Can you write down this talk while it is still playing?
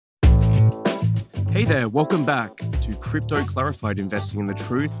Hey there, welcome back to Crypto Clarified, Investing in the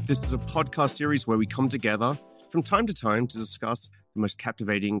Truth. This is a podcast series where we come together from time to time to discuss the most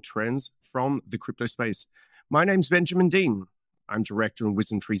captivating trends from the crypto space. My name's Benjamin Dean. I'm director in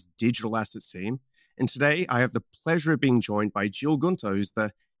WisdomTree's digital assets team. And today I have the pleasure of being joined by Jill Gunter, who's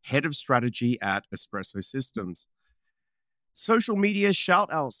the head of strategy at Espresso Systems. Social media shout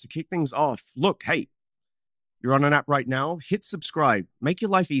outs to kick things off. Look, hey, you're on an app right now, hit subscribe, make your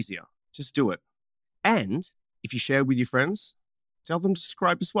life easier. Just do it. And if you share with your friends, tell them to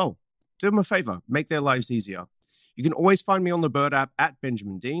subscribe as well. Do them a favor, make their lives easier. You can always find me on the Bird app at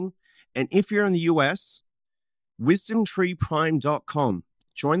Benjamin Dean. And if you're in the US, wisdomtreeprime.com.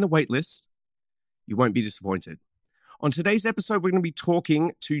 Join the waitlist. You won't be disappointed. On today's episode, we're going to be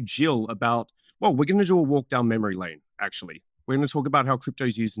talking to Jill about, well, we're going to do a walk down memory lane, actually. We're going to talk about how crypto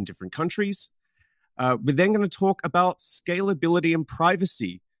is used in different countries. We're then going to talk about scalability and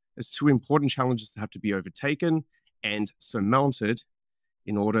privacy as two important challenges that have to be overtaken and surmounted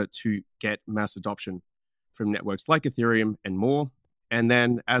in order to get mass adoption from networks like Ethereum and more. And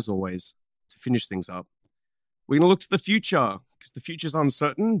then, as always, to finish things up, we're going to look to the future because the future is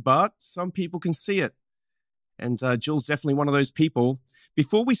uncertain, but some people can see it. And Jill's definitely one of those people.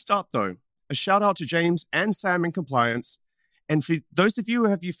 Before we start, though, a shout out to James and Sam in compliance. And for those of you who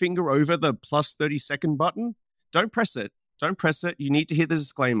have your finger over the plus 30-second button, don't press it. Don't press it. You need to hear the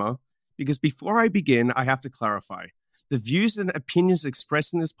disclaimer because before I begin, I have to clarify. The views and opinions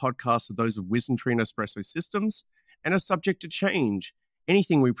expressed in this podcast are those of WisdomTree and Espresso Systems and are subject to change.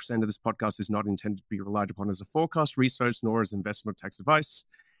 Anything we present in this podcast is not intended to be relied upon as a forecast, research, nor as investment or tax advice.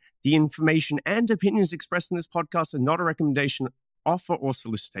 The information and opinions expressed in this podcast are not a recommendation, offer, or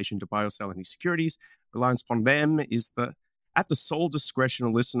solicitation to buy or sell any securities. Reliance upon them is at the sole discretion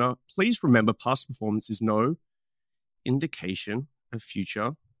of listener. Please remember past performance is no indication of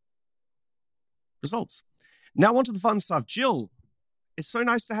future results. Now on to the fun stuff. Jill, it's so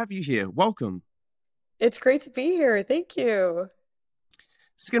nice to have you here. Welcome. It's great to be here. Thank you.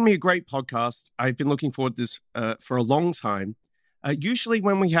 This is going to be a great podcast. I've been looking forward to this for a long time. Usually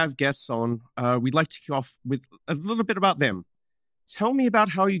when we have guests on, we'd like to kick off with a little bit about them. Tell me about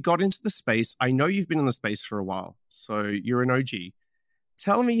how you got into the space. I know you've been in the space for a while, so you're an OG.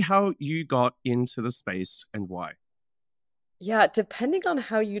 Tell me how you got into the space and why. Yeah, depending on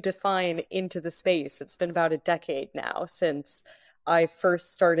how you define into the space, it's been about a decade now since I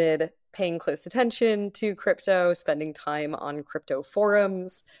first started paying close attention to crypto, spending time on crypto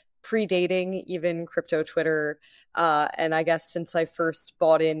forums, predating even crypto Twitter. And I guess since I first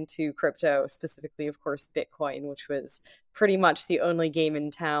bought into crypto, specifically, of course, Bitcoin, which was pretty much the only game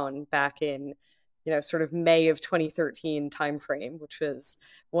in town back in sort of May of 2013 timeframe, which was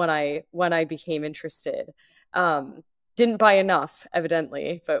when I became interested. Didn't buy enough,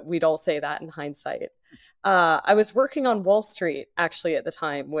 evidently, but we'd all say that in hindsight. I was working on Wall Street, actually, at the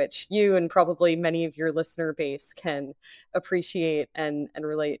time, which you and probably many of your listener base can appreciate and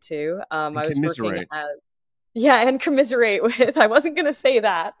relate to. I was working as... Yeah, and commiserate with. I wasn't going to say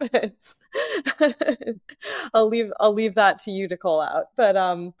that, but I'll leave that to you to call out.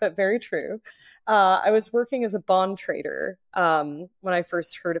 But very true. I was working as a bond trader when I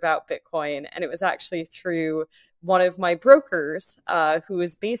first heard about Bitcoin, and it was actually through one of my brokers who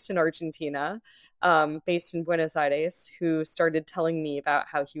is based in Argentina, based in Buenos Aires, who started telling me about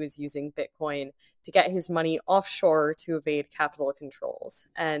how he was using Bitcoin to get his money offshore to evade capital controls.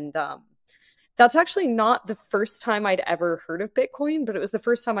 And that's actually not the first time I'd ever heard of Bitcoin, but it was the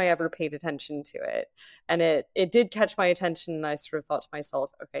first time I ever paid attention to it. And it did catch my attention, and I sort of thought to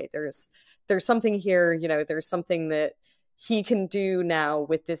myself, okay, there's something here, there's something that he can do now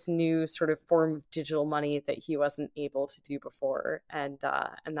with this new sort of form of digital money that he wasn't able to do before. And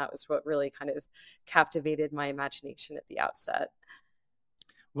that was what really kind of captivated my imagination at the outset.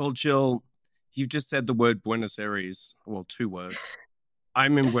 Well, Jill, you've just said the word Buenos Aires, well, two words.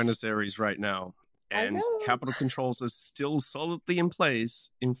 I'm in Buenos Aires right now, and capital controls are still solidly in place.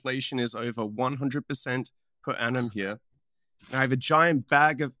 Inflation is over 100% per annum here. And I have a giant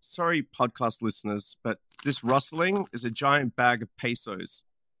bag of, sorry, podcast listeners, but this rustling is a giant bag of pesos.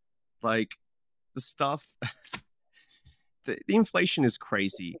 Like, the stuff, the inflation is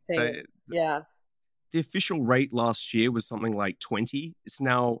crazy. Yeah. The official rate last year was something like 20. It's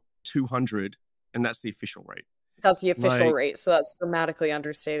now 200, and that's the official rate. That's the official rate, so that's dramatically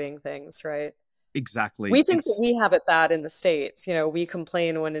understating things, right? Exactly. We think that we have it bad in the States. We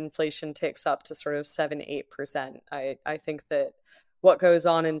complain when inflation ticks up to sort of 7-8%. I think that what goes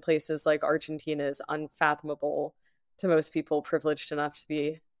on in places like Argentina is unfathomable to most people privileged enough to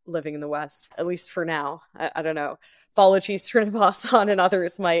be living in the West, at least for now. I don't know. Balaji Srinivasan and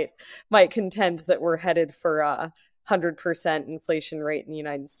others might contend that we're headed for a 100% inflation rate in the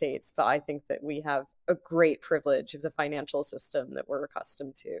United States, but I think that we have a great privilege of the financial system that we're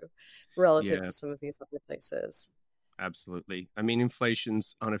accustomed to relative Yeah, to some of these other places. absolutely. I mean,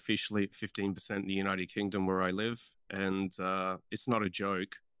 inflation's unofficially at 15% in the United Kingdom where I live, and it's not a joke.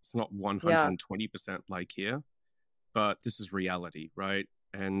 It's not Yeah. 120% like here, but this is reality, right?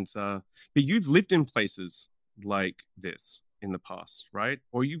 And but you've lived in places like this in the past, right?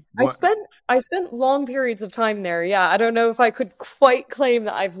 Or you've I what? spent I spent long periods of time there. Yeah, I don't know if I could quite claim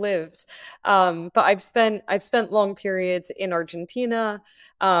that I've lived, but I've spent long periods in Argentina.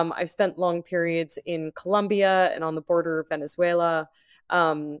 I've spent long periods in Colombia and on the border of Venezuela.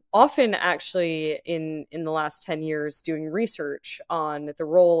 Often, actually, in the last 10 years, doing research on the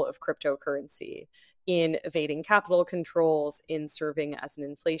role of cryptocurrency in evading capital controls, in serving as an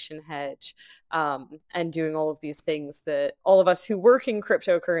inflation hedge, and doing all of these things that all of us who work in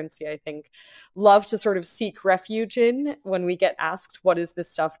cryptocurrency, I think, love to sort of seek refuge in when we get asked, what is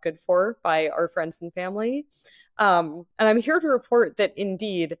this stuff good for, by our friends and family. And I'm here to report that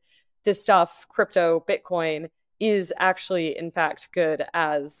indeed, this stuff, crypto, Bitcoin, is actually in fact good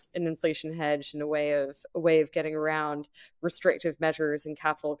as an inflation hedge and a way of getting around restrictive measures and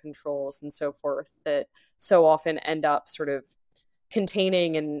capital controls and so forth that so often end up sort of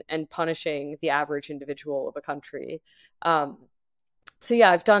containing and punishing the average individual of a country. Um, so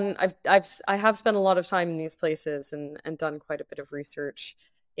yeah, I have spent a lot of time in these places and done quite a bit of research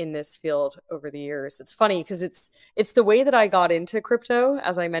in this field over the years. It's funny because it's the way that I got into crypto,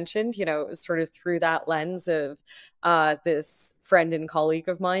 as I mentioned. It was sort of through that lens of this friend and colleague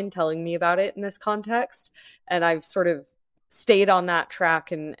of mine telling me about it in this context, and I've sort of stayed on that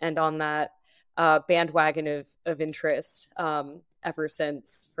track and on that bandwagon of interest ever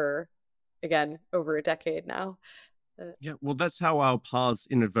since, for again over a decade now. Yeah, well, that's how our paths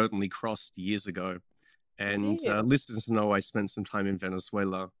inadvertently crossed years ago. And Indeed. listeners know I spent some time in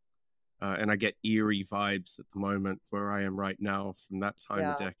Venezuela, and I get eerie vibes at the moment where I am right now from that time a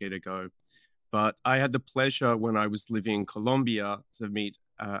Yeah. decade ago. But I had the pleasure when I was living in Colombia to meet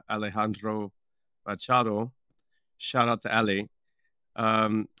Alejandro Machado. Shout out to Ali,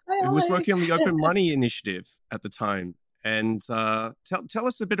 um, Hi, who was Ollie. working on the Open Money Initiative at the time. And tell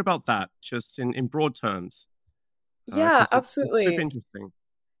us a bit about that, just in broad terms, Yeah, because it's super absolutely. interesting.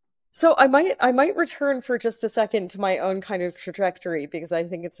 So I might return for just a second to my own kind of trajectory because I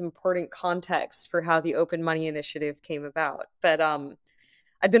think it's important context for how the Open Money Initiative came about. But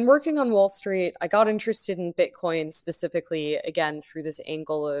I'd been working on Wall Street. I got interested in Bitcoin specifically, again, through this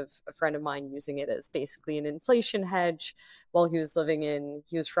angle of a friend of mine using it as basically an inflation hedge while he was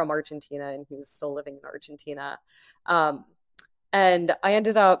from Argentina and he was still living in Argentina. Um, and I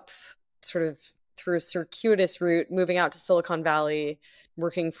ended up sort of through a circuitous route moving out to Silicon Valley,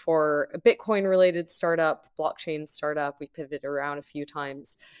 working for a Bitcoin related startup, blockchain startup. We pivoted around a few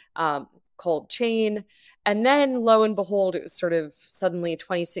times, called Chain. And then lo and behold, it was sort of suddenly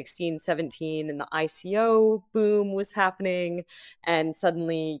 2016, 17, and the ICO boom was happening. And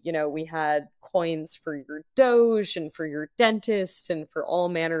suddenly, we had coins for your Doge and for your dentist and for all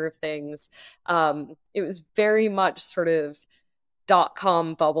manner of things. It was very much sort of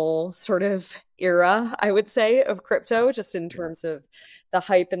dot-com bubble sort of era, I would say, of crypto, just in Yeah. terms of the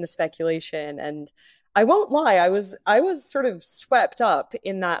hype and the speculation. And I won't lie, I was sort of swept up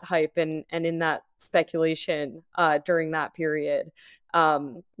in that hype and in that speculation during that period.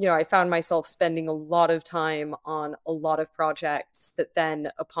 I found myself spending a lot of time on a lot of projects that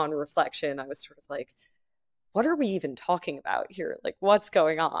then, upon reflection, I was sort of like, what are we even talking about here? Like, what's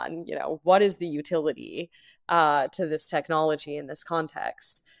going on? What is the utility to this technology in this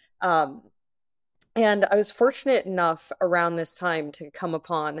context? Um, and I was fortunate enough around this time to come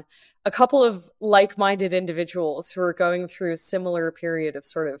upon a couple of like-minded individuals who were going through a similar period of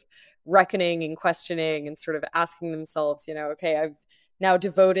sort of reckoning and questioning and sort of asking themselves, okay, I've now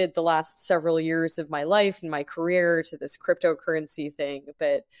devoted the last several years of my life and my career to this cryptocurrency thing,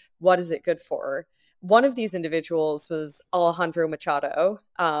 but what is it good for? One of these individuals was Alejandro Machado,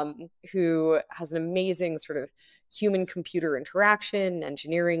 who has an amazing sort of human computer interaction,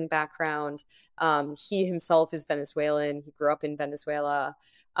 engineering background. He himself is Venezuelan. He grew up in Venezuela.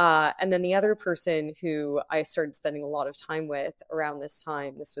 And then the other person who I started spending a lot of time with around this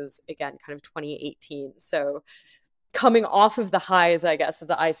time, this was again kind of 2018. So coming off of the highs, I guess, of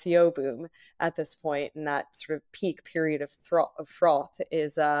the ICO boom at this point, and that sort of peak period of froth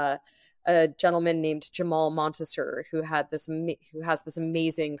is a gentleman named Jamal Monteser who has this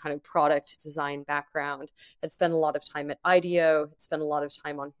amazing kind of product design background. Had spent a lot of time at IDEO, had spent a lot of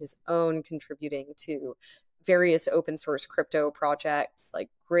time on his own contributing to various open source crypto projects like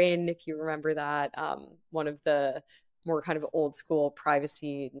Grin, if you remember that, one of the more kind of old school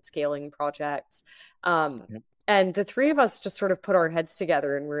privacy and scaling projects. Um, Yep. and the three of us just sort of put our heads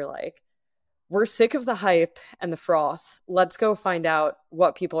together and we're like, we're sick of the hype and the froth. Let's go find out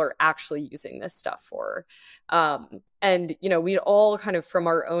what people are actually using this stuff for. And, we all kind of, from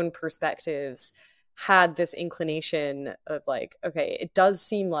our own perspectives, had this inclination of like, okay, it does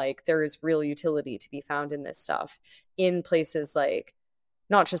seem like there is real utility to be found in this stuff in places like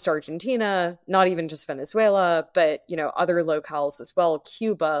not just Argentina, not even just Venezuela, but other locales as well,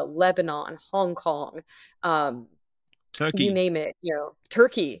 Cuba, Lebanon, Hong Kong, you Turkey. name it,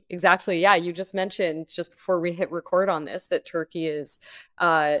 Turkey, exactly. Yeah, you just mentioned just before we hit record on this that Turkey is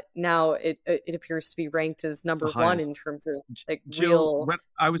now it appears to be ranked as It's the number one highest. in terms of like Jill, when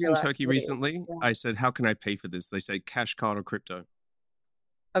I was real in Turkey activity. recently, Yeah. I said, "How can I pay for this?" They say, "Cash, card, or crypto."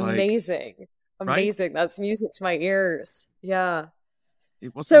 Like, Amazing. right? Amazing. That's music to my ears. Yeah.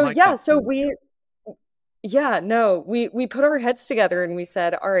 It wasn't So like yeah, that so 4 years we yeah, no, we put our heads together and we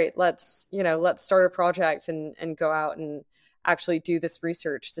said, all right, let's start a project and go out and actually do this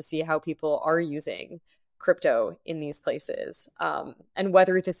research to see how people are using crypto in these places. And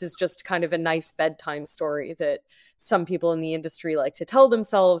whether this is just kind of a nice bedtime story that some people in the industry like to tell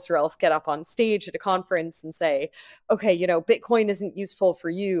themselves, or else get up on stage at a conference and say, okay, Bitcoin isn't useful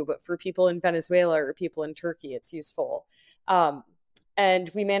for you, but for people in Venezuela or people in Turkey, it's useful. Um,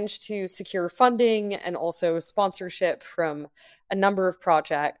 and we managed to secure funding and also sponsorship from a number of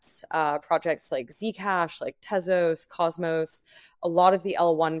projects like Zcash, like Tezos, Cosmos, a lot of the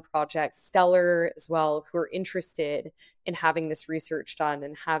L1 projects, Stellar as well, who are interested in having this research done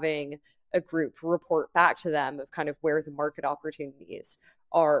and having a group report back to them of kind of where the market opportunities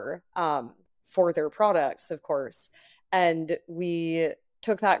are, for their products, of course. And we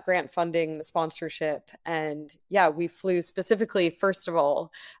took that grant funding, the sponsorship, and yeah, we flew specifically, first of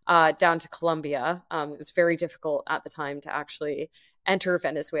all, down to Colombia. It was very difficult at the time to actually enter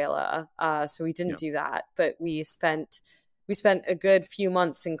Venezuela, so we didn't Yeah. do that. But we spent a good few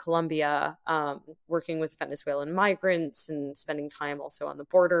months in Colombia, working with Venezuelan migrants and spending time also on the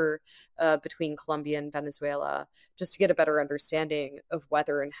border between Colombia and Venezuela, just to get a better understanding of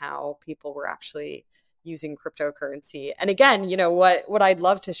whether and how people were actually using cryptocurrency. And again, what I'd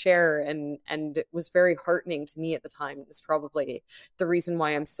love to share and it was very heartening to me at the time, is probably the reason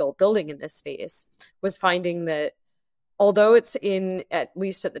why I'm still building in this space, was finding that although it's in, at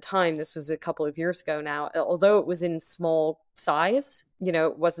least at the time, this was a couple of years ago now, although it was in small size,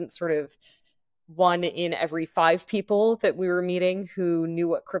 it wasn't sort of one in every five people that we were meeting who knew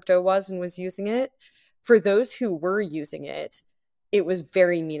what crypto was and was using it. For those who were using it, it was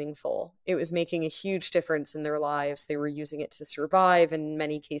very meaningful. It was making a huge difference in their lives. They were using it to survive, and in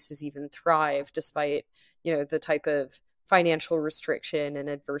many cases even thrive, despite, the type of financial restriction and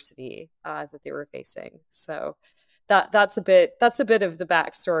adversity that they were facing. So that's a bit of the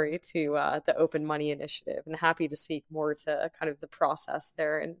backstory to the Open Money Initiative, and happy to speak more to kind of the process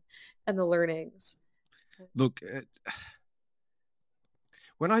there and the learnings. Look,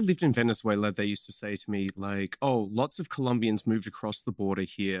 when I lived in Venezuela, they used to say to me, like, "Oh, lots of Colombians moved across the border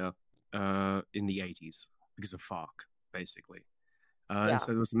here in the 80s because of FARC, basically." And Yeah,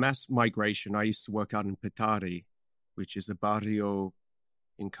 so there was mass migration. I used to work out in Petare, which is a barrio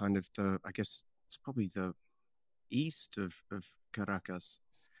in kind of I guess it's probably the east of Caracas.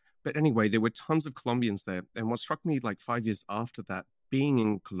 But anyway, there were tons of Colombians there. And what struck me like 5 years after that, being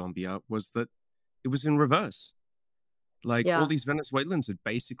in Colombia, was that it was in reverse. Like all yeah, these Venezuelans had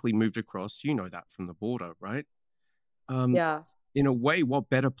basically moved across. You know that from the border, right? Um, yeah, in a way, what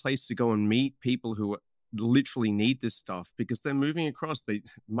better place to go and meet people who literally need this stuff because they're moving across. They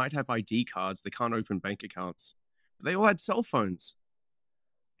might have ID cards, they can't open bank accounts, but they all had cell phones.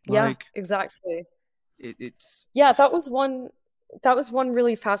 yeah, Like exactly. it's Yeah, that was one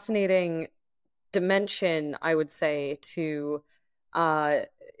really fascinating dimension, I would say, to uh,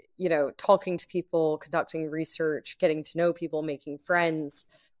 talking to people, conducting research, getting to know people, making friends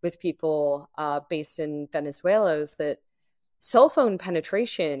with people based in Venezuela, is that cell phone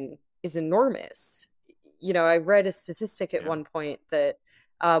penetration is enormous. I read a statistic at yeah, one point that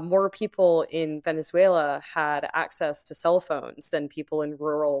more people in Venezuela had access to cell phones than people in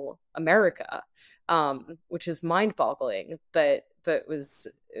rural America, which is mind-boggling, but it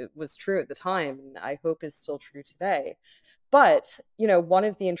was true at the time, and I hope is still true today. But one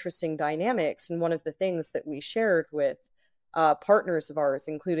of the interesting dynamics and one of the things that we shared with partners of ours,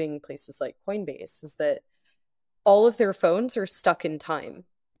 including places like Coinbase, is that all of their phones are stuck in time.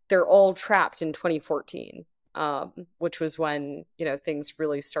 They're all trapped in 2014, which was when, things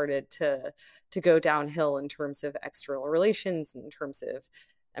really started to go downhill in terms of external relations, in terms of,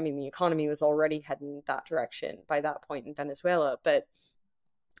 I mean, the economy was already heading that direction by that point in Venezuela, but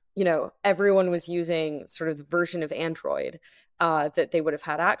everyone was using sort of the version of Android that they would have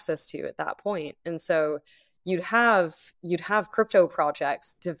had access to at that point. And so you'd have crypto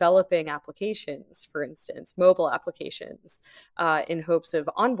projects developing applications, for instance, mobile applications, in hopes of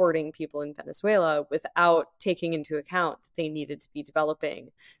onboarding people in Venezuela without taking into account that they needed to be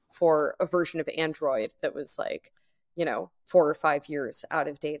developing for a version of Android that was like, 4 or 5 years out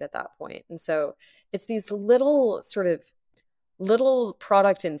of date at that point. And so it's these little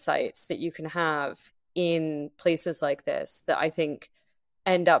product insights that you can have in places like this that I think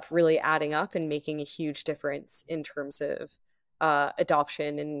end up really adding up and making a huge difference in terms of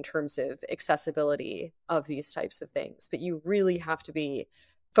adoption and in terms of accessibility of these types of things. But you really have to be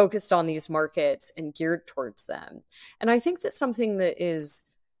focused on these markets and geared towards them. And I think that something that is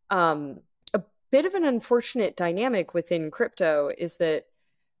a bit of an unfortunate dynamic within crypto is that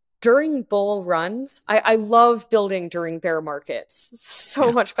during bull runs, I love building during bear markets so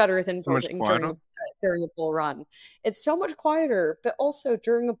Yeah. much better than So much building quieter. during a bull run. It's so much quieter, but also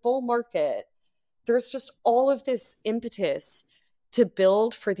during a bull market, there's just all of this impetus to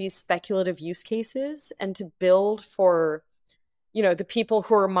build for these speculative use cases and to build for, the people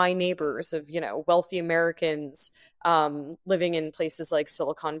who are my neighbors of, wealthy Americans living in places like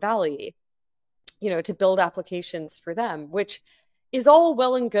Silicon Valley, to build applications for them, which is all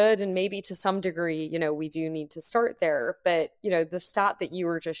well and good. And maybe to some degree, we do need to start there. But, the stat that you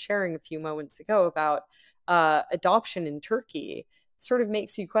were just sharing a few moments ago about adoption in Turkey sort of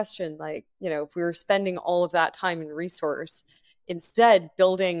makes you question, like, if we were spending all of that time and resource instead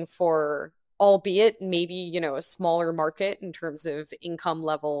building for, albeit maybe, a smaller market in terms of income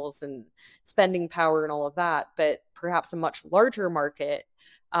levels and spending power and all of that, but perhaps a much larger market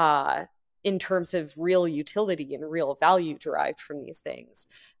in terms of real utility and real value derived from these things.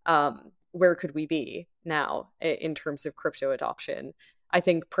 Where could we be now in terms of crypto adoption? I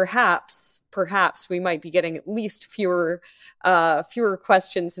think perhaps we might be getting at least fewer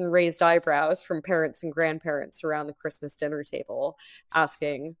questions and raised eyebrows from parents and grandparents around the Christmas dinner table,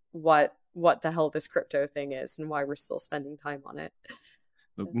 asking what the hell this crypto thing is and why we're still spending time on it.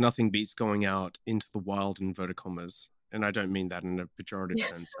 Look, nothing beats going out into the wild, inverted commas. And I don't mean that in a pejorative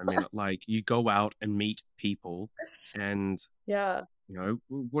sense. I mean, like, you go out and meet people and, Yeah,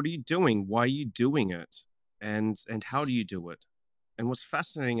 what are you doing? Why are you doing it? And how do you do it? And what's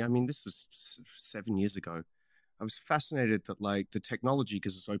fascinating, I mean, this was 7 years ago. I was fascinated that, like, the technology,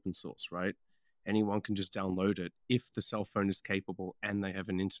 because it's open source, right? Anyone can just download it if the cell phone is capable and they have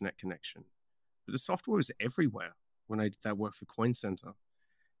an internet connection. But the software was everywhere when I did that work for Coin Center.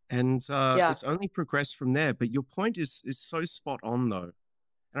 And yeah, it's only progressed from there. But your point is so spot on, though,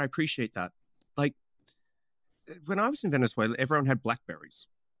 and I appreciate that. Like, when I was in Venezuela, everyone had Blackberries,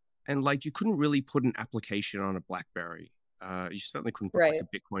 and like you couldn't really put an application on a Blackberry. You certainly couldn't put like right.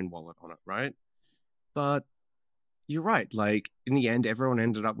 a Bitcoin wallet on it, right? But you're right. Like in the end, everyone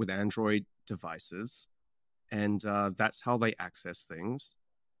ended up with Android devices, and that's how they access things.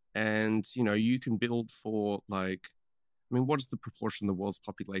 And you can build for like, I mean, what is the proportion of the world's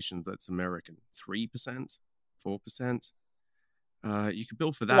population that's American? 3%, 4%. You could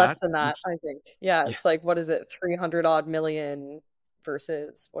build for Less that, than that, which I think. Yeah, yeah, it's like, what is it, 300 odd million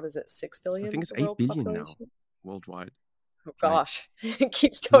versus, what is it, 6 I think billion, it's the 8 world billion now population? worldwide. Oh Like gosh, it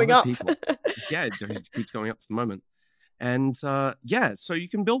keeps a going lot of up. people. Yeah, it just keeps going up for the moment. And yeah, so you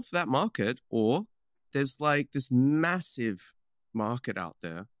can build for that market, or there's like this massive market out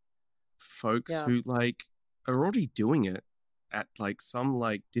there, folks Yeah. who like are already doing it at like some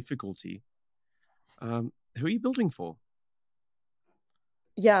like difficulty. Who are you building for?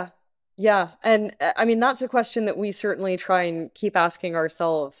 Yeah. Yeah. And I mean, that's a question that we certainly try and keep asking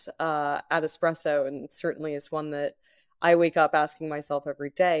ourselves at Espresso, and certainly is one that I wake up asking myself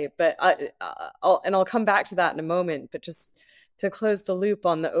every day. But I'll come back to that in a moment. But just to close the loop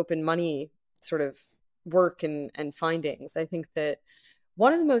on the open money sort of work and findings, I think that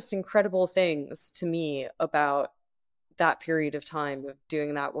one of the most incredible things to me about that period of time of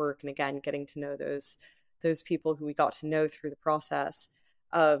doing that work, and again getting to know those people who we got to know through the process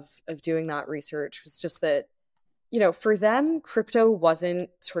of doing that research, was just that, for them crypto wasn't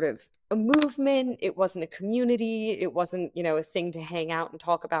sort of a movement, it wasn't a community, it wasn't, a thing to hang out and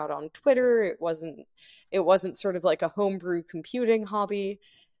talk about on Twitter, it wasn't sort of like a homebrew computing hobby.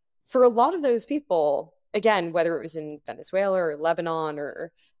 For a lot of those people, again, whether it was in Venezuela or Lebanon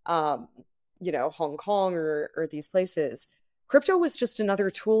or um, Hong Kong or these places, crypto was just another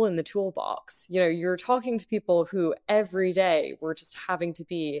tool in the toolbox. You're talking to people who every day were just having to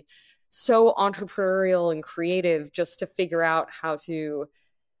be so entrepreneurial and creative just to figure out how to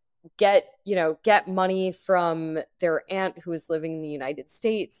get money from their aunt who was living in the United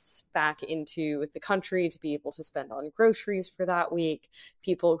States back into the country to be able to spend on groceries for that week.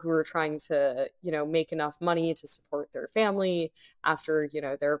 People who are trying to, make enough money to support their family after,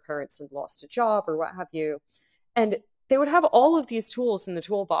 their parents had lost a job or what have you. And they would have all of these tools in the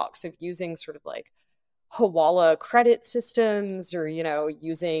toolbox of using sort of like Hawala credit systems, or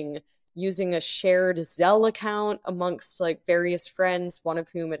using a shared Zelle account amongst like various friends, one of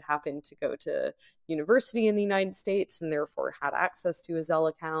whom had happened to go to university in the United States and therefore had access to a Zelle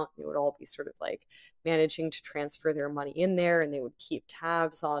account. They would all be sort of like managing to transfer their money in there, and they would keep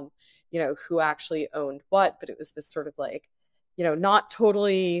tabs on who actually owned what. But it was this sort of like not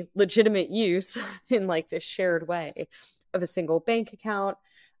totally legitimate use in like this shared way of a single bank account.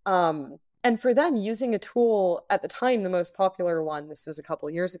 And for them, using a tool at the time, the most popular one, this was a couple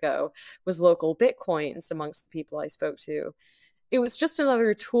of years ago, was local Bitcoins amongst the people I spoke to. It was just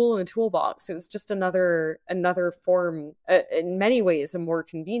another tool in the toolbox. It was just another form, in many ways, a more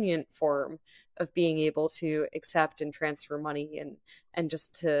convenient form of being able to accept and transfer money, and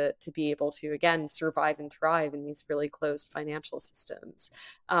just to be able to again survive and thrive in these really closed financial systems.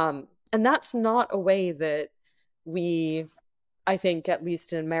 And that's not a way that we, I think, at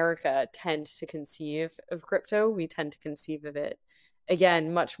least in America, tend to conceive of crypto. We tend to conceive of it,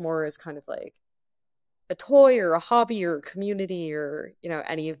 again, much more as kind of like a toy or a hobby or a community or,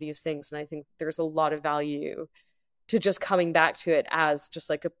 any of these things. And I think there's a lot of value to just coming back to it as just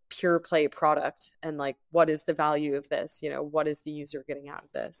like a pure play product. And like, what is the value of this? What is the user getting out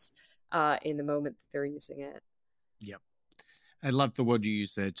of this in the moment that they're using it? Yep. I love the word you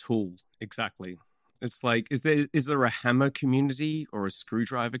use there, tool. Exactly. It's like, is there a hammer community or a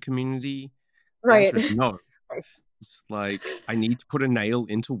screwdriver community? The Right. answer is no. Right. It's like I need to put a nail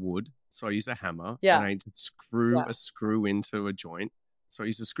into wood, so I use a hammer, and Yeah. I need to screw Yeah. a screw into a joint, so I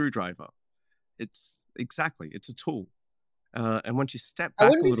use a screwdriver. It's a tool. And once you step I back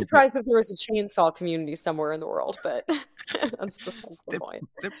wouldn't a be little bit, surprised if there was a chainsaw community somewhere in the world, but that's besides the there, point.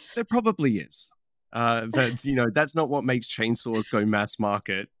 there probably is. But that's not what makes chainsaws go mass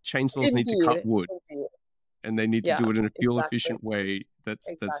market. Chainsaws need to cut Indeed. wood, Indeed. and they need to Yeah, do it in a fuel exactly. efficient way that's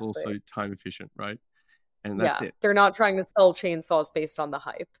Exactly. also time efficient, right? And that's Yeah. it. They're not trying to sell chainsaws based on the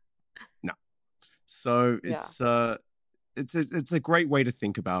hype. No. So Yeah. it's a great way to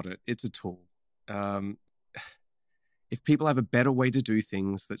think about it. It's a tool. Um, if people have a better way to do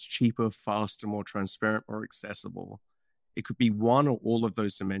things that's cheaper, faster, more transparent, more accessible, it could be one or all of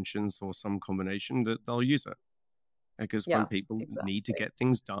those dimensions or some combination that they'll use it. Because when Yeah, people need to exactly. get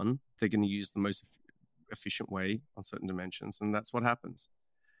things done, they're going to use the most efficient way on certain dimensions, and that's what happens.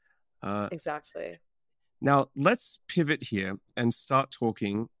 Uh, Exactly. Now, let's pivot here and start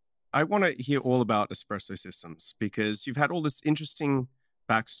talking. I want to hear all about espresso systems because you've had all this interesting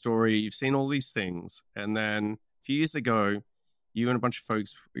backstory. You've seen all these things. And then a few years ago, you and a bunch of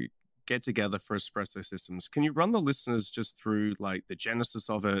folks get together for espresso systems. Can you run the listeners just through like the genesis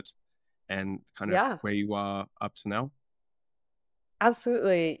of it and kind of Yeah. where you are up to now?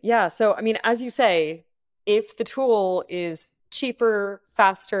 Absolutely. Yeah. So, I mean, as you say, if the tool is cheaper,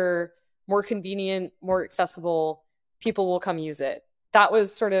 faster, more convenient, more accessible, people will come use it. That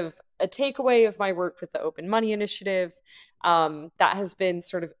was sort of a takeaway of my work with the Open Money Initiative. That has been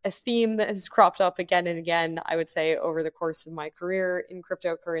sort of a theme that has cropped up again and again, I would say, over the course of my career in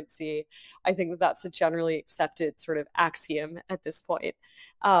cryptocurrency. I think that that's a generally accepted sort of axiom at this point.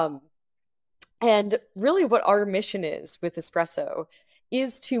 Um, and really, what our mission is with Espresso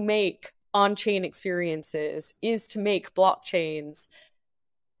is to make on chain experiences, is to make blockchains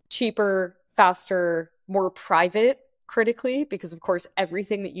cheaper, faster, more private, critically, because of course,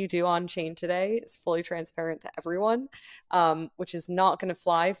 everything that you do on chain today is fully transparent to everyone, which is not going to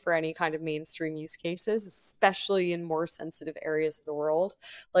fly for any kind of mainstream use cases, especially in more sensitive areas of the world,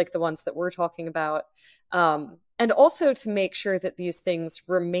 like the ones that we're talking about. And also to make sure that these things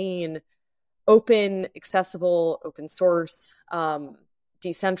remain open, accessible, open source,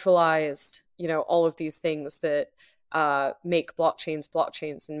 decentralized, all of these things that make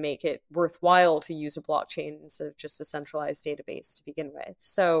blockchains and make it worthwhile to use a blockchain instead of just a centralized database to begin with.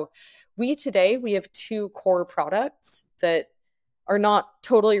 So we have two core products that are not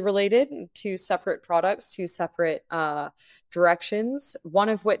totally related, two separate products, two separate directions, one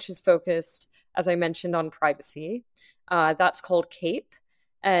of which is focused, as I mentioned, on privacy. That's called Cape.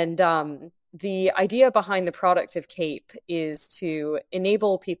 And the idea behind the product of Cape is to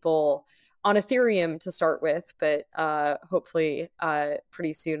enable people on Ethereum to start with, but hopefully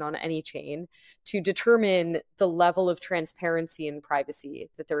pretty soon on any chain, to determine the level of transparency and privacy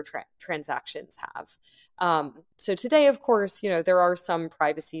that their transactions have. So today, of course, there are some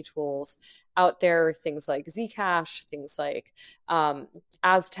privacy tools out there, things like Zcash, things like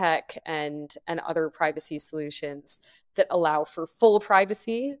Aztec, and other privacy solutions that allow for full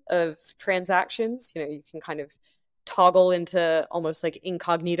privacy of transactions. You can kind of toggle into almost like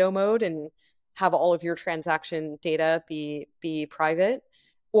incognito mode and have all of your transaction data be private,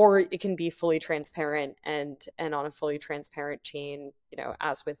 or it can be fully transparent and on a fully transparent chain,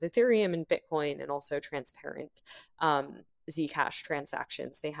 as with Ethereum and Bitcoin, and also transparent Zcash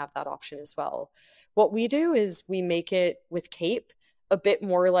transactions. They have that option as well. What we do is we make it with Cape a bit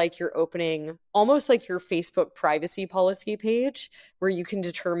more like you're opening almost like your Facebook privacy policy page, where you can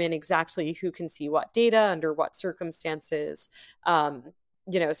determine exactly who can see what data under what circumstances.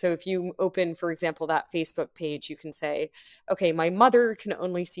 So if you open, for example, that Facebook page, you can say, okay, my mother can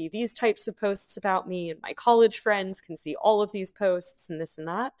only see these types of posts about me, and my college friends can see all of these posts and this and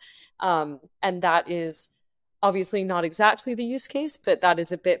that. And that is obviously not exactly the use case, but that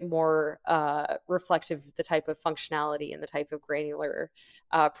is a bit more reflective of the type of functionality and the type of granular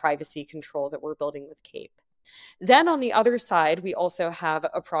privacy control that we're building with Cape. Then on the other side, we also have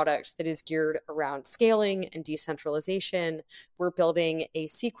a product that is geared around scaling and decentralization. We're building a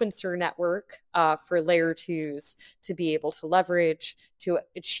sequencer network for layer twos to be able to leverage to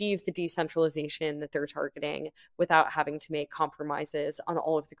achieve the decentralization that they're targeting without having to make compromises on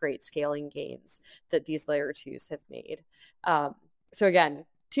all of the great scaling gains that these layer twos have made. So again,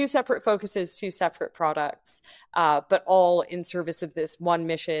 two separate focuses, two separate products, but all in service of this one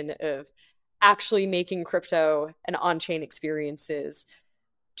mission of actually making crypto and on-chain experiences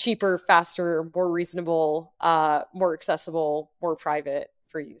cheaper, faster, more reasonable, more accessible, more private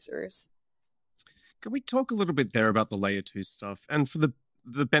for users. Can we talk a little bit there about the layer two stuff and for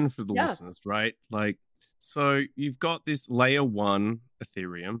the benefit of the Yeah, listeners, right? Like, so you've got this layer one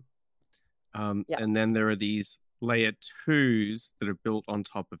Ethereum, yeah. and then there are these layer twos that are built on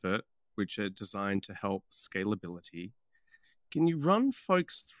top of it, which are designed to help scalability. Can you run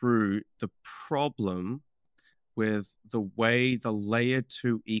folks through the problem with the way the layer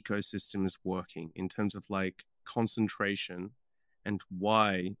two ecosystem is working in terms of like concentration and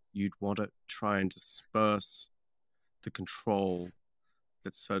why you'd want to try and disperse the control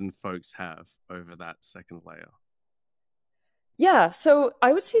that certain folks have over that second layer? Yeah, so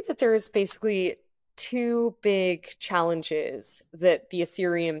I would say that there's basically two big challenges that the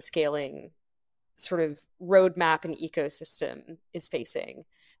Ethereum scaling sort of roadmap and ecosystem is facing.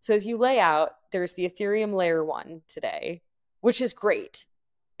 So as you lay out, there's the Ethereum layer one today, which is great.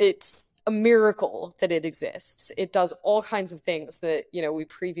 It's a miracle that it exists. It does all kinds of things that, we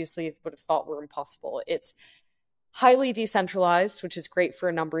previously would have thought were impossible. It's highly decentralized, which is great for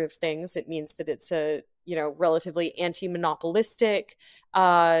a number of things. It means that it's a relatively anti-monopolistic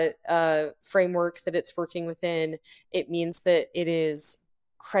framework that it's working within. It means that it is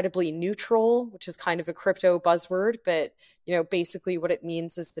credibly neutral, which is kind of a crypto buzzword, but basically what it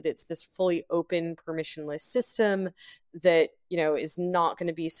means is that it's this fully open, permissionless system that is not going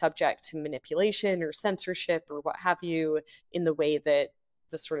to be subject to manipulation or censorship or what have you in the way that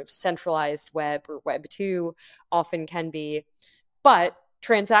the sort of centralized web or Web 2 often can be. But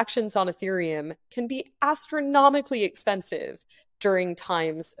transactions on Ethereum can be astronomically expensive during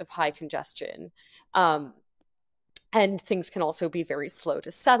times of high congestion. And things can also be very slow to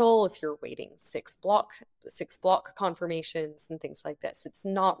settle if you're waiting six block confirmations and things like this. It's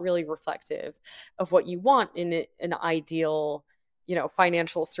not really reflective of what you want in an ideal,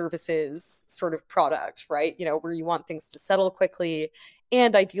 financial services sort of product, right? Where you want things to settle quickly,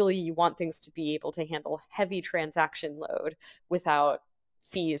 and ideally you want things to be able to handle heavy transaction load without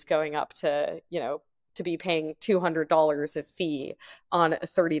fees going up to be paying $200 of fee on a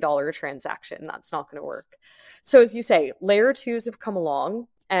 $30 transaction. That's not going to work. So as you say, layer twos have come along,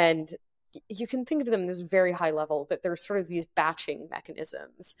 and you can think of them as very high level, but there's sort of these batching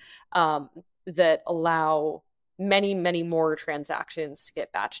mechanisms that allow many, many more transactions to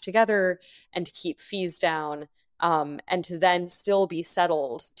get batched together and to keep fees down. And to then still be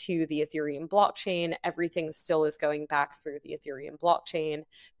settled to the Ethereum blockchain. Everything still is going back through the Ethereum blockchain,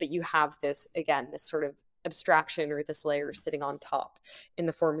 but you have this, again, this sort of abstraction or this layer sitting on top in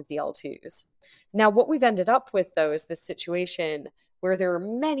the form of the L2s. Now, what we've ended up with, though, is this situation where there are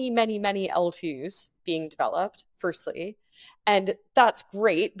many, many, many L2s being developed, firstly. And that's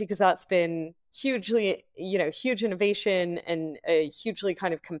great because that's been hugely, huge innovation and a hugely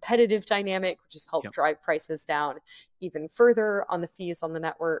kind of competitive dynamic, which has helped Yep. drive prices down even further on the fees on the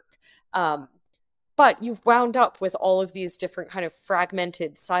network. Um, but you've wound up with all of these different kind of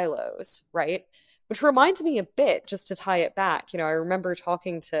fragmented silos, right? Which reminds me a bit, just to tie it back, I remember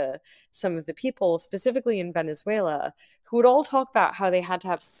talking to some of the people, specifically in Venezuela, who would all talk about how they had to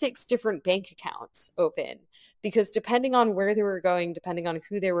have 6 different bank accounts open because depending on where they were going, depending on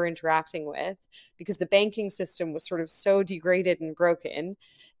who they were interacting with, because the banking system was sort of so degraded and broken,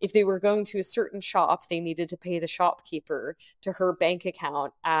 if they were going to a certain shop, they needed to pay the shopkeeper to her bank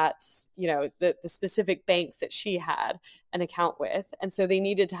account at, the specific bank that she had an account with. And so they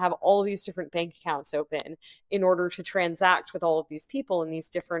needed to have all these different bank accounts open in order to transact with all of these people in these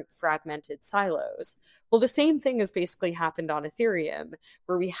different fragmented silos. Well, the same thing has basically happened on Ethereum,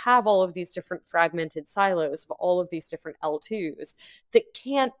 where we have all of these different fragmented silos of all of these different L2s that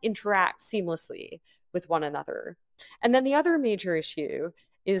can't interact seamlessly with one another. And then the other major issue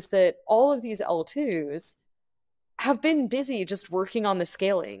is that all of these L2s have been busy just working on the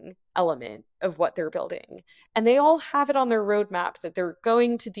scaling element of what they're building. And they all have it on their roadmap that they're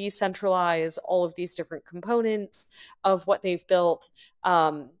going to decentralize all of these different components of what they've built.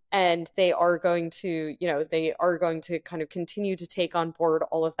 And they are going to, they are going to kind of continue to take on board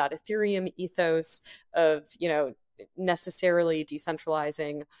all of that Ethereum ethos of, necessarily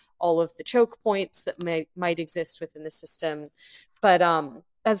decentralizing all of the choke points that might exist within the system. But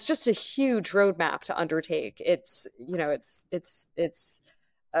that's just a huge roadmap to undertake. It's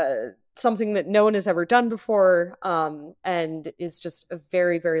something that no one has ever done before, and is just a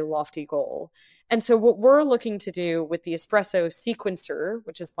very, very lofty goal. And so what we're looking to do with the espresso sequencer,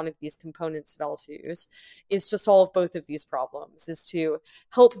 which is one of these components of L2s, is to solve both of these problems, is to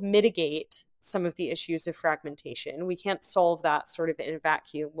help mitigate some of the issues of fragmentation. We can't solve that sort of in a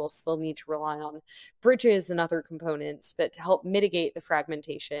vacuum. We'll still need to rely on bridges and other components, but to help mitigate the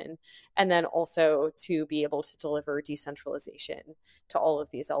fragmentation, and then also to be able to deliver decentralization to all of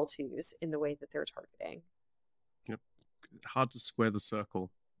these L2s in the way that they're targeting. Yep. Hard to square the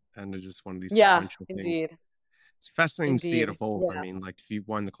circle, and it's just one of these Yeah, sequential things. indeed. It's fascinating to see it Indeed. evolve. I Yeah. mean, like if you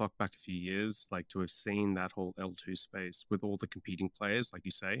wind the clock back a few years, like to have seen that whole L2 space with all the competing players, like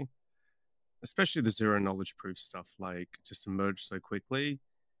you say, especially the zero knowledge proof stuff, like just emerged so quickly.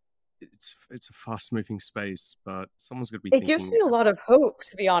 It's a fast moving space, but someone's got to be It gives thinking me a ahead. lot of hope,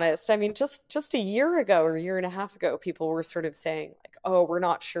 to be honest. I mean, just a year ago or a year and a half ago, people were sort of saying like, "Oh, we're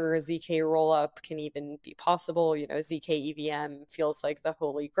not sure a ZK rollup can even be possible." ZK EVM feels like the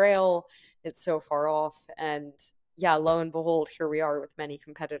holy grail. It's so far off, and yeah, lo and behold, here we are with many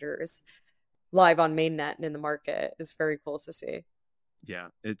competitors live on mainnet and in the market. It's very cool to see. Yeah,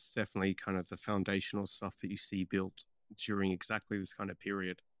 it's definitely kind of the foundational stuff that you see built during exactly this kind of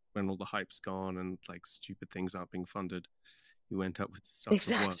period when all the hype's gone and like stupid things aren't being funded. You end up with stuff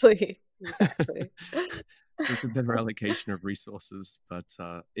that works. Exactly. Exactly. So it's a better allocation of resources, but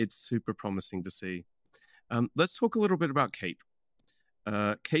it's super promising to see. Let's talk a little bit about Cape.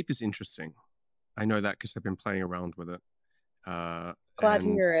 Cape is interesting. I know that because I've been playing around with it, Glad to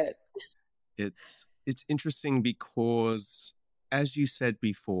and hear it. it's interesting because, as you said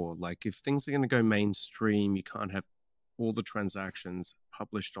before, like if things are going to go mainstream, you can't have all the transactions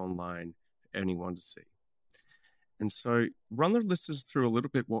published online for anyone to see. And so, run the listeners through a little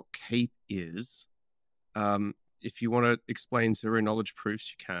bit what Cape is. If you want to explain zero knowledge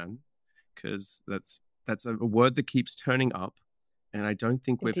proofs, you can, because that's a word that keeps turning up, and I don't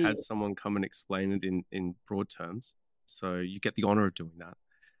think we've had Indeed. someone come and explain it in broad terms. So you get the honor of doing that.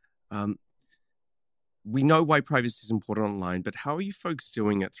 Um, we know why privacy is important online, but how are you folks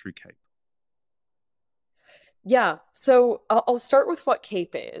doing it through Cape? Yeah, so I'll start with what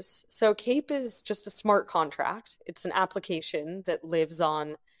CAPE is. So CAPE is just a smart contract. It's an application that lives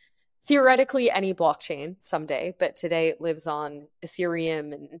on theoretically any blockchain someday, but today it lives on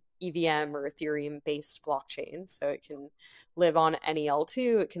Ethereum and EVM or Ethereum based blockchains. So it can live on any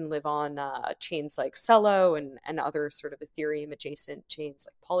L2, it can live on chains like Celo and other sort of Ethereum adjacent chains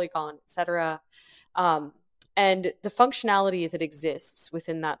like Polygon, etc. Um, and the functionality that exists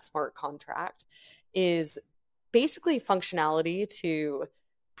within that smart contract is basically functionality to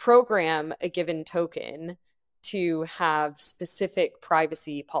program a given token to have specific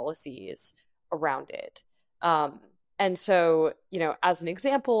privacy policies around it. Um, and so, as an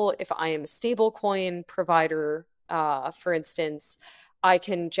example, if I am a stablecoin provider, for instance, I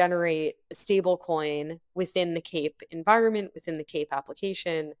can generate a stablecoin within the CAPE environment, within the CAPE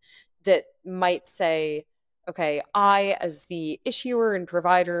application that might say, okay, I, as the issuer and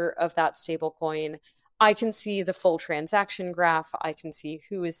provider of that stablecoin, I can see the full transaction graph. I can see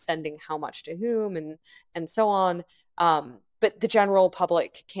who is sending how much to whom and so on. But the general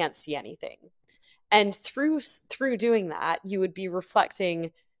public can't see anything. And through doing that, you would be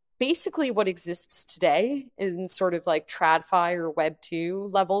reflecting basically what exists today in sort of like TradFi or Web 2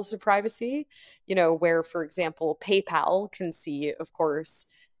 levels of privacy, where, for example, PayPal can see, of course,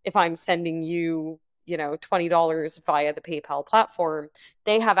 if I'm sending you, $20 via the PayPal platform,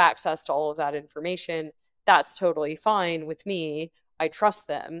 they have access to all of that information. That's totally fine with me. I trust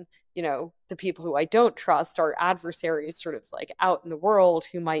them. The people who I don't trust are adversaries sort of like out in the world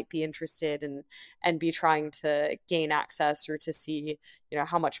who might be interested in and be trying to gain access or to see,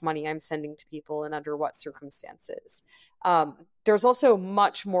 how much money I'm sending to people and under what circumstances. There's also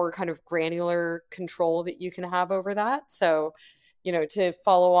much more kind of granular control that you can have over that. So, to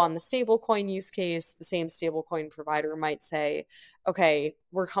follow on the stablecoin use case, the same stablecoin provider might say, okay,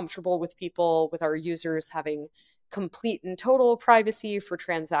 we're comfortable with people, with our users having complete and total privacy for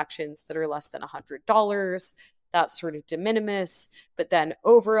transactions that are less than $100. That's sort of de minimis. But then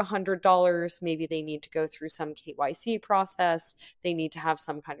over $100, maybe they need to go through some KYC process. They need to have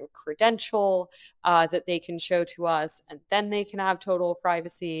some kind of credential that they can show to us, and then they can have total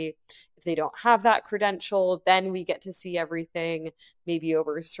privacy. If they don't have that credential, then we get to see everything. Maybe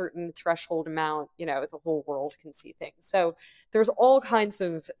over a certain threshold amount, the whole world can see things. So there's all kinds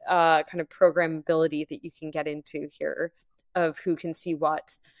of kind of programmability that you can get into here of who can see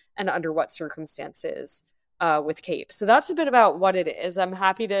what and under what circumstances with CAPE. So that's a bit about what it is. I'm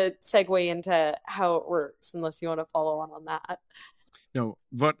happy to segue into how it works, unless you want to follow on that. No,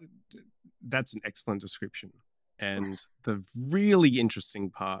 but that's an excellent description. And the really interesting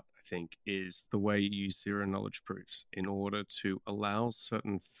part, I think, is the way you use zero knowledge proofs in order to allow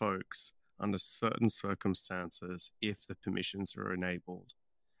certain folks under certain circumstances, if the permissions are enabled,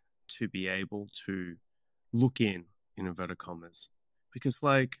 to be able to look in inverted commas. Because,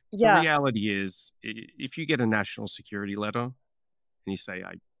 like, the Yeah, reality is, if you get a national security letter and you say,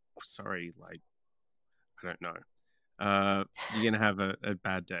 sorry, like, I don't know, you're going to have a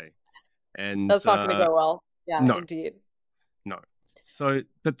bad day. And that's not going to go well. Yeah, no, indeed. no. So,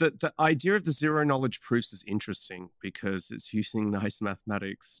 but the idea of the zero knowledge proofs is interesting because it's using nice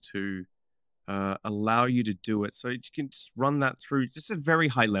mathematics to allow you to do it. So you can just run that through just at a very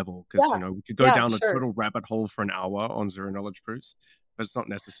high level because, Yeah, we could go yeah, down a sure. total rabbit hole for an hour on zero knowledge proofs, but it's not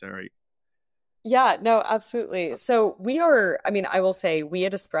necessary. Yeah, no, absolutely. So we are, I mean, I will say we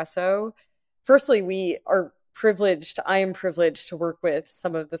at Espresso, firstly, we are privileged. I am privileged to work with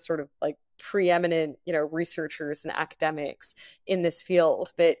some of the sort of like preeminent, researchers and academics in this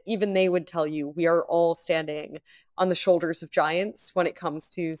field. But even they would tell you we are all standing on the shoulders of giants when it comes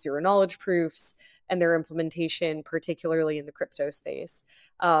to zero knowledge proofs and their implementation, particularly in the crypto space.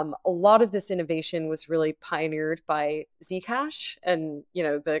 A lot of this innovation was really pioneered by Zcash and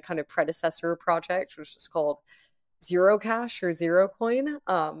the kind of predecessor project, which was called Zero Cash or Zero Coin,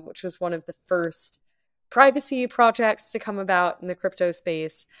 which was one of the first privacy projects to come about in the crypto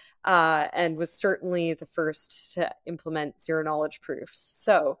space, and was certainly the first to implement zero knowledge proofs.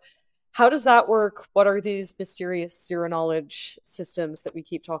 So, how does that work? What are these mysterious zero knowledge systems that we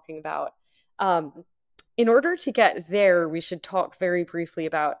keep talking about? Um, in order to get there, we should talk very briefly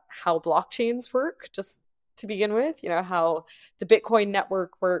about how blockchains work, just to begin with, how the Bitcoin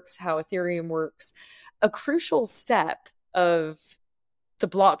network works, how Ethereum works. A crucial step of the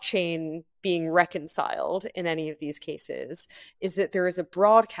blockchain being reconciled in any of these cases is that there is a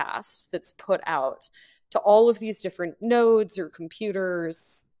broadcast that's put out to all of these different nodes or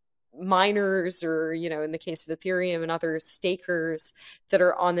computers, miners, or, in the case of Ethereum and other stakers that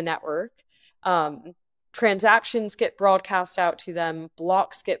are on the network. Um, Transactions get broadcast out to them,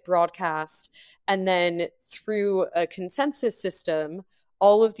 blocks get broadcast, and then through a consensus system,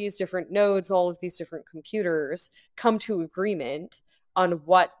 all of these different nodes, all of these different computers come to agreement on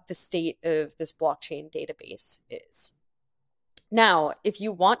what the state of this blockchain database is. Now, if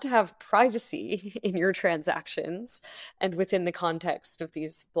you want to have privacy in your transactions and within the context of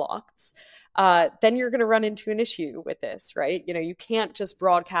these blocks, then you're going to run into an issue with this, right? You can't just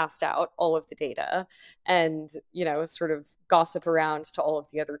broadcast out all of the data and, sort of gossip around to all of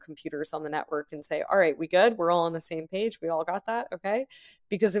the other computers on the network and say, all right, we good? We're all on the same page. We all got that. Okay.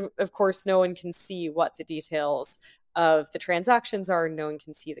 Because of course, no one can see what the details of the transactions are. No one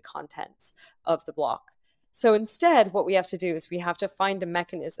can see the contents of the block. So instead, what we have to do is we have to find a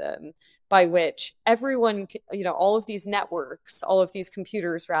mechanism by which everyone, all of these networks, all of these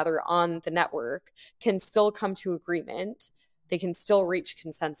computers rather on the network can still come to agreement. They can still reach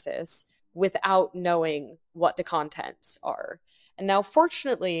consensus without knowing what the contents are. And now,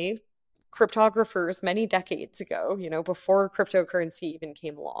 fortunately, cryptographers many decades ago, before cryptocurrency even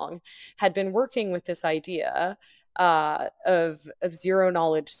came along, had been working with this idea of zero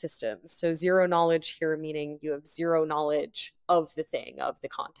knowledge systems. So zero knowledge here meaning you have zero knowledge of the thing, of the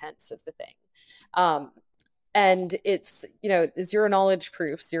contents of the thing. Um, and it's, the zero knowledge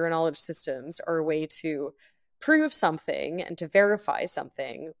proofs, zero knowledge systems are a way to prove something and to verify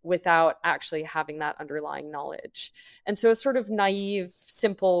something without actually having that underlying knowledge. And so a sort of naive,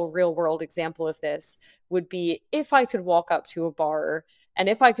 simple, real world example of this would be if I could walk up to a bar and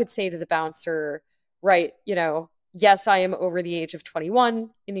if I could say to the bouncer, right, yes, I am over the age of 21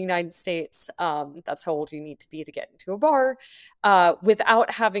 in the United States. That's how old you need to be to get into a bar,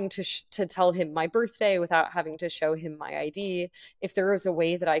 without having to tell him my birthday, without having to show him my ID. If there was a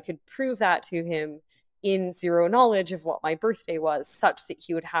way that I could prove that to him in zero knowledge of what my birthday was, such that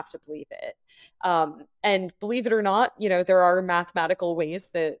he would have to believe it. And believe it or not, there are mathematical ways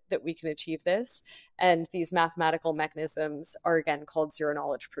that we can achieve this. And these mathematical mechanisms are again called zero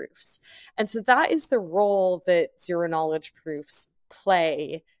knowledge proofs. And so that is the role that zero knowledge proofs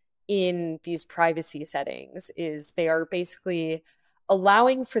play in these privacy settings, is they are basically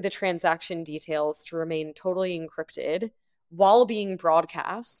allowing for the transaction details to remain totally encrypted while being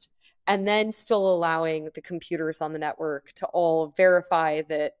broadcast, and then still allowing the computers on the network to all verify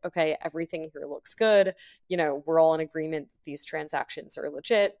that, okay, everything here looks good. We're all in agreement that these transactions are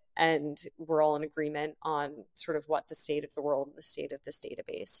legit, and we're all in agreement on sort of what the state of the world and the state of this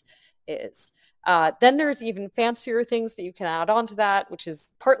database is. Then there's even fancier things that you can add on to that, which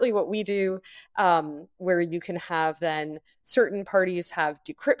is partly what we do, where you can have then certain parties have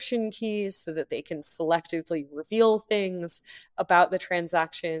decryption keys so that they can selectively reveal things about the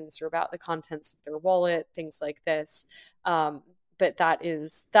transactions or about the contents of their wallet, things like this. But that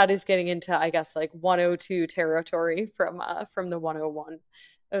is getting into, I guess, like 102 territory from the 101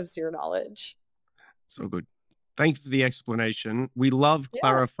 of zero knowledge. So good. Thank you for the explanation. We love Yeah,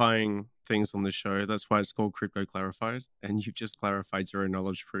 clarifying things on the show. That's why it's called Crypto Clarified. And you've just clarified zero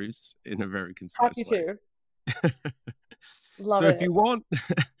knowledge proofs in a very concise happy way. to. So Love if you it. want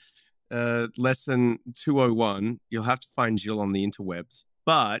lesson 201, you'll have to find Jill on the interwebs.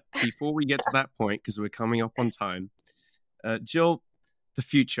 But before we get to that point, because we're coming up on time, Jill, the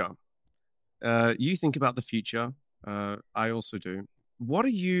future. You think about the future. I also do. What are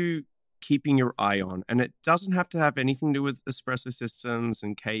you keeping your eye on? And it doesn't have to have anything to do with espresso systems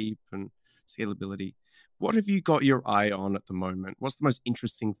and CAPE and scalability. What have you got your eye on at the moment? What's the most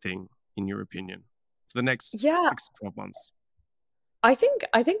interesting thing, in your opinion, for the next Yeah, 6 to 12 months? I think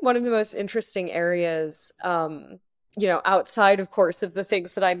one of the most interesting areas, outside, of course, of the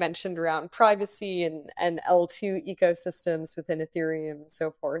things that I mentioned around privacy and L2 ecosystems within Ethereum and so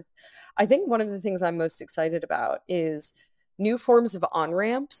forth, I think one of the things I'm most excited about is new forms of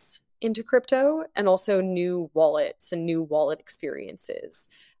on-ramps into crypto and also new wallets and new wallet experiences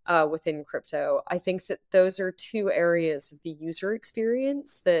within crypto. I think that those are two areas of the user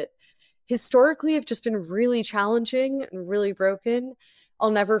experience that historically have just been really challenging and really broken.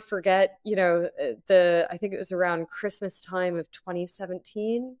 I'll never forget, the I think it was around Christmas time of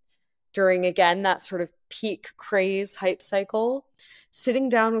 2017, during again that sort of peak craze hype cycle, sitting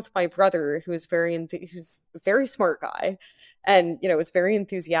down with my brother, who's a very smart guy, and was very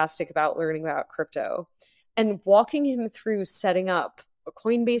enthusiastic about learning about crypto, and walking him through setting up a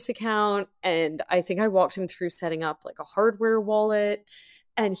Coinbase account, and I think I walked him through setting up like a hardware wallet,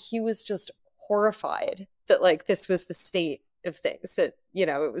 and he was just horrified that like this was the state of things, that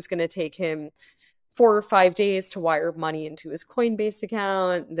it was going to take him 4 or 5 days to wire money into his Coinbase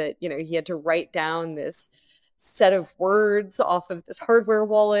account, that he had to write down this set of words off of this hardware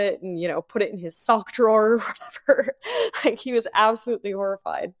wallet and put it in his sock drawer or whatever. Like, he was absolutely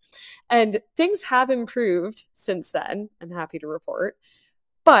horrified. And things have improved since then, I'm happy to report,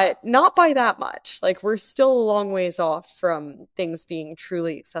 but not by that much. Like, we're still a long ways off from things being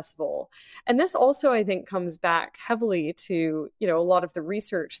truly accessible. And this also, I think, comes back heavily to, a lot of the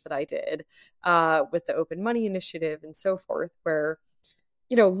research that I did with the Open Money Initiative and so forth, where,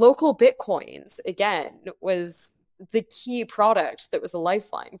 local Bitcoins, again, was the key product that was a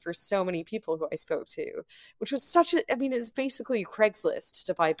lifeline for so many people who I spoke to, which was it's basically Craigslist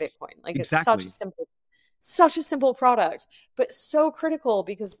to buy Bitcoin. Like, it's Exactly. such a simple product, but so critical,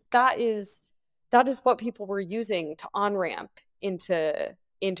 because that is what people were using to on ramp into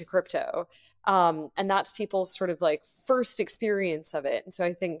crypto, and that's people's sort of like first experience of it. And so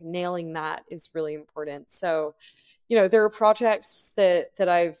I think nailing that is really important. So there are projects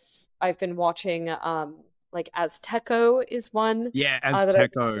that I've been watching. like Azteco is one Yeah, that I just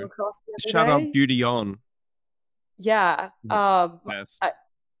came Azteco. across the other Shout out day. Beauty On. Yeah. Best.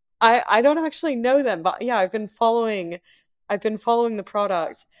 I don't actually know them, but yeah, I've been following the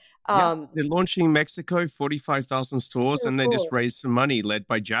product. Yeah, Um, they're launching in Mexico, 45,000 stores, so and they just cool. raised some money led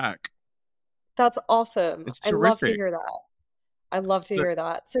by Jack. That's awesome. It's I love to terrific. hear that. I love to So, hear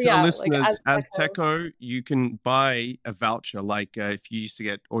that. So to our yeah, like listeners, Azteco Azteco, you can buy a voucher like if you used to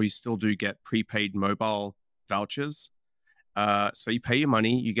get, or you still do get prepaid mobile vouchers. So you pay your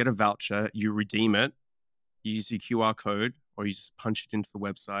money, you get a voucher, you redeem it, you use your QR code, or you just punch it into the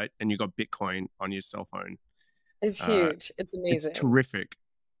website, and you got Bitcoin on your cell phone. is Uh, huge. It's it's amazing. terrific.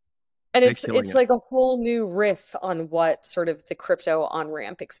 And They're killing it's it. like a whole new riff on what sort of the crypto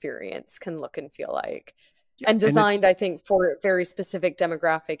on-ramp experience can look and feel like. Yeah, And and it's designed, I think, for a very specific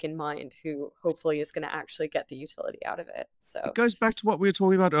demographic in mind who hopefully is going to actually get the utility out of it. it So, goes back to what we were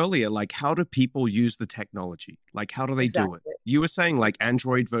talking about earlier. Like, how do people use the technology? Like, how do they do it? exactly. You were saying like Exactly.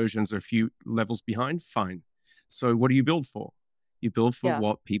 Android versions are a few levels behind. Fine. So what do you build for? You build for Yeah,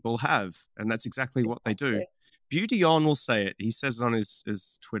 what people have, and that's exactly what they do. exactly. Beauty On will say it. He says it on his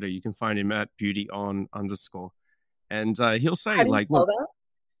Twitter. You can find him at beauty on underscore. And he'll How say, do you like, spell look,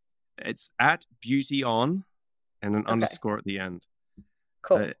 that? it's at beauty on and an Okay, underscore at the end.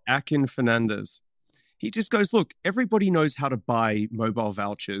 cool. Akin Fernandez. He just goes, look, everybody knows how to buy mobile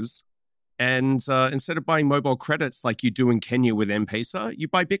vouchers. And instead of buying mobile credits like you do in Kenya with M-Pesa, you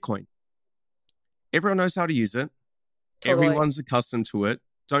buy Bitcoin. Everyone knows how to use it. Totally. Everyone's accustomed to it.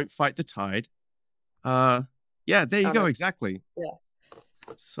 Don't fight the tide. Uh, yeah, there you Found go. it. Exactly. Yeah.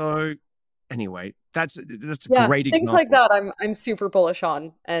 So anyway, that's a Yeah, great things like example. that I'm super bullish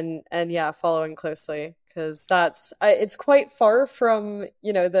on and yeah, following closely because it's quite far from,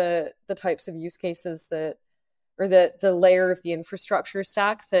 the types of use cases that or the layer of the infrastructure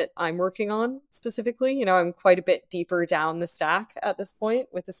stack that I'm working on specifically. I'm quite a bit deeper down the stack at this point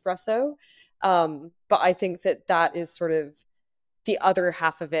with Espresso. But I think that that is sort of the other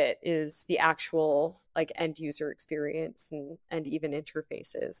half of it is the actual like end user experience and even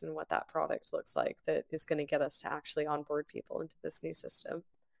interfaces and what that product looks like that is going to get us to actually onboard people into this new system.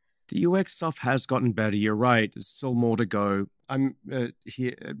 The UX stuff has gotten better. You're right. There's still more to go. I'm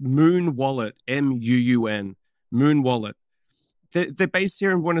here. Moon Wallet, Muun, Moon Wallet. They're based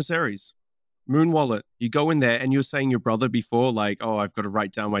here in Buenos Aires. Moon Wallet. You go in there and you're saying your brother before, like, oh, I've got to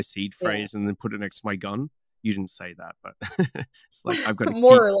write down my seed Yeah. phrase and then put it next to my gun. You didn't say that, but it's like I've got to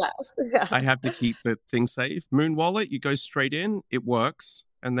More keep, or less. Yeah. I have to keep the thing safe. Moon Wallet, you go straight in, it works,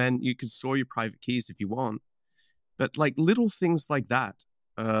 and then you can store your private keys if you want. But like little things like that,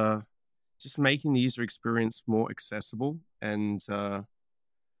 uh, just making the user experience more accessible and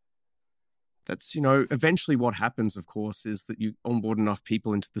that's eventually what happens, of course, is that you onboard enough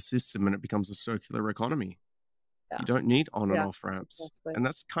people into the system and it becomes a circular economy. Yeah. You don't need on and Yeah. off ramps. Exactly. And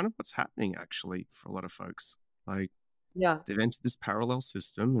that's kind of what's happening actually for a lot of folks. Like Yeah. they've entered this parallel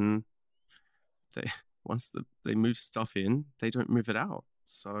system and they once they move stuff in, they don't move it out.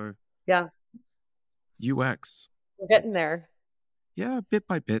 So Yeah. UX, We're getting it's there. yeah, bit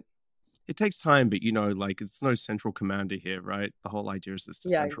by bit. It takes time, but like it's no central commander here, right? The whole idea is just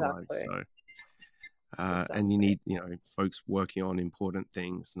Yeah, decentralized. exactly. So and you Exactly. need folks working on important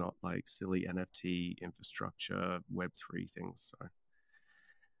things, not like silly NFT infrastructure Web3 things. So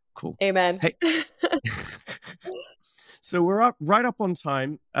cool. Amen. Hey, so we're right up on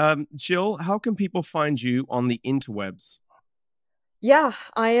time. Jill, how can people find you on the interwebs? Yeah,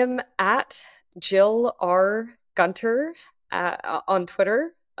 I am at Jill R. Gunter on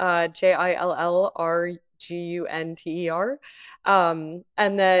Twitter, JILLRGUNTER. And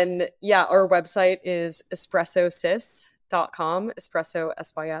then, yeah, our website is espressosys.com,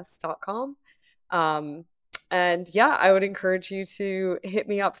 espressosys.com. Um, and yeah, I would encourage you to hit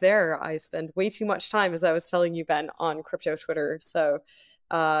me up there. I spend way too much time, as I was telling you, Ben, on crypto Twitter. So,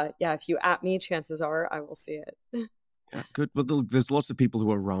 yeah, if you at me, chances are I will see it. Yeah, good. But there's lots of people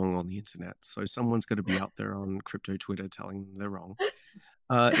who are wrong on the internet, so someone's got to be out there on crypto Twitter telling them they're wrong.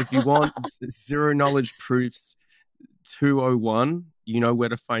 If you want zero knowledge proofs 201, you know where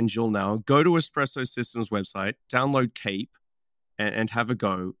to find Jill now. Go to Espresso Systems website, download Cape, and have a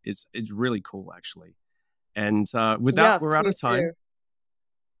go. It's really cool actually. And with that, Yeah, we're out of please time. do.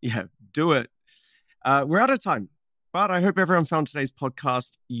 Yeah, do it. We're out of time. But I hope everyone found today's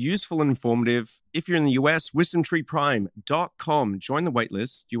podcast useful and informative. If you're in the US, wisdomtreeprime.com. Join the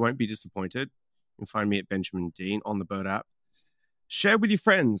waitlist. You won't be disappointed. You can find me at Benjamin Dean on the Bird app. Share with your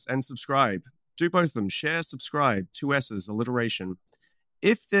friends and subscribe. Do both of them. Share, subscribe. Two S's, alliteration.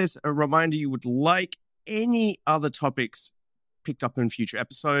 If there's a reminder you would like any other topics picked up in future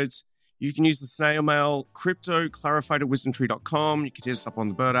episodes, You can use the snail mail, crypto, clarified at wisdomtree.com. You can hit us up on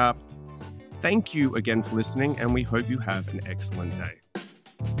the Bird app. Thank you again for listening, and we hope you have an excellent day.